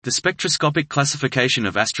The Spectroscopic Classification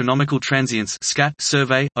of Astronomical Transients (SCAT)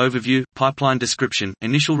 Survey, Overview, Pipeline Description,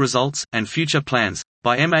 Initial Results, and Future Plans,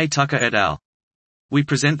 by M. A. Tucker et al. We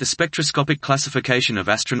present the Spectroscopic Classification of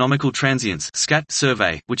Astronomical Transients (SCAT)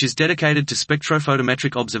 Survey, which is dedicated to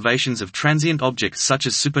spectrophotometric observations of transient objects such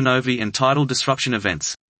as supernovae and tidal disruption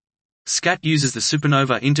events. SCAT uses the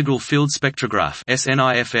Supernova Integral Field Spectrograph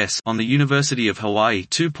 (SNIFS) on the University of Hawaii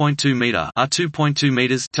 2.2-meter (2.2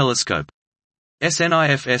 meters) telescope.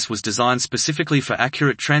 SNIFS was designed specifically for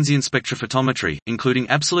accurate transient spectrophotometry, including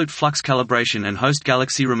absolute flux calibration and host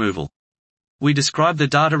galaxy removal. We describe the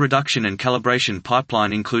data reduction and calibration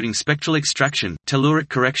pipeline including spectral extraction, telluric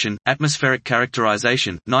correction, atmospheric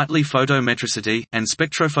characterization, nightly photometricity, and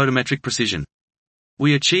spectrophotometric precision.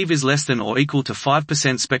 We achieve is less than or equal to 5%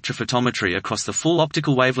 spectrophotometry across the full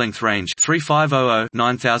optical wavelength range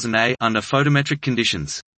 3500-9000 A under photometric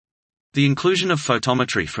conditions. The inclusion of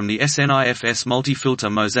photometry from the SNIFS multi-filter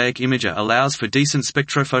mosaic imager allows for decent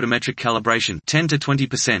spectrophotometric calibration 10 to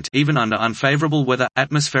 20% even under unfavorable weather,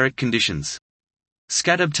 atmospheric conditions.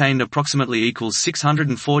 SCAT obtained approximately equals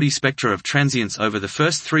 640 spectra of transients over the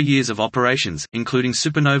first 3 years of operations, including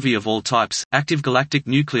supernovae of all types, active galactic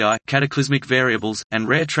nuclei, cataclysmic variables, and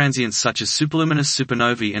rare transients such as superluminous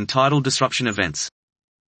supernovae and tidal disruption events.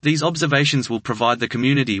 These observations will provide the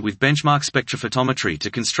community with benchmark spectrophotometry to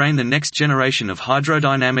constrain the next generation of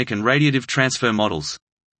hydrodynamic and radiative transfer models.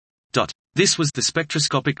 This was the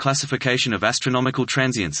Spectroscopic Classification of Astronomical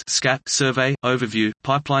Transients (SCAT) Survey, Overview,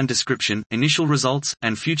 Pipeline Description, Initial Results,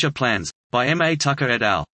 and Future Plans, by M. A. Tucker et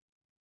al.